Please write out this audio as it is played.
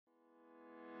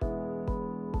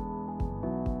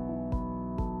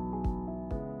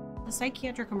The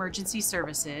Psychiatric Emergency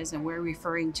Services, and we're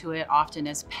referring to it often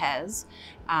as PES,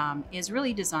 is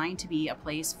really designed to be a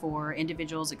place for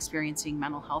individuals experiencing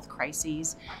mental health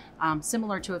crises,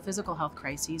 similar to a physical health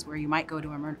crisis where you might go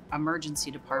to an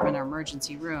emergency department or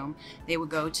emergency room. They would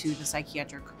go to the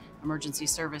Psychiatric Emergency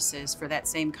Services for that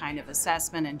same kind of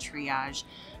assessment and triage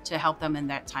to help them in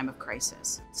that time of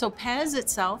crisis. So PES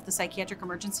itself, the Psychiatric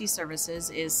Emergency Services,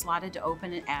 is slotted to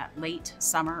open at late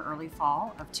summer, early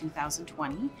fall of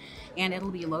 2020, and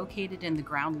it'll be located in the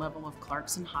ground level of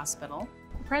Clarkson Hospital.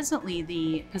 Presently,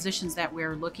 the positions that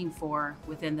we're looking for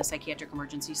within the Psychiatric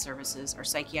Emergency Services are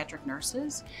psychiatric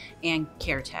nurses and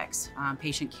care techs,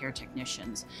 patient care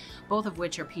technicians, both of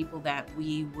which are people that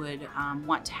we would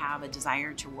want to have a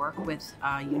desire to work with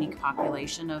a unique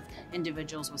population of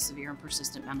individuals with severe and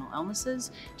persistent mental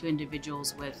illnesses to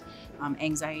individuals with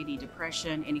anxiety,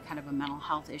 depression, any kind of a mental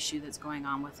health issue that's going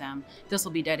on with them. This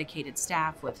will be dedicated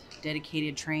staff with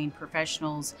dedicated trained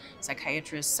professionals,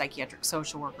 psychiatrists, psychiatric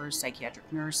social workers, psychiatric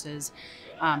nurses,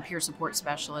 peer support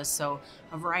specialists, so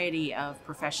a variety of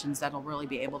professions that'll really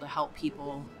be able to help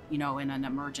people, in an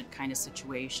emergent kind of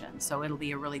situation. So it'll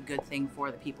be a really good thing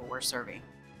for the people we're serving.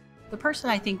 The person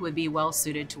I think would be well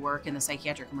suited to work in the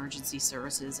Psychiatric Emergency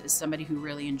Services is somebody who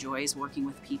really enjoys working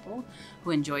with people,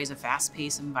 who enjoys a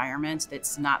fast-paced environment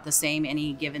that's not the same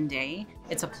any given day.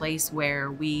 It's a place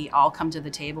where we all come to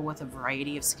the table with a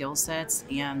variety of skill sets,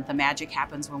 and the magic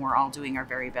happens when we're all doing our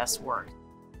very best work.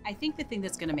 I think the thing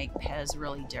that's going to make PES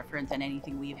really different than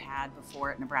anything we've had before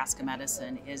at Nebraska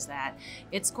Medicine is that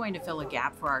it's going to fill a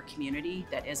gap for our community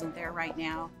that isn't there right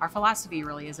now. Our philosophy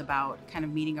really is about kind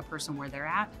of meeting a person where they're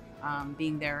at,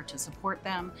 being there to support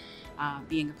them,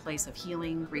 being a place of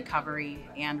healing, recovery,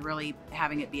 and really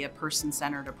having it be a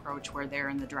person-centered approach where they're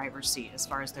in the driver's seat as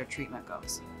far as their treatment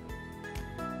goes.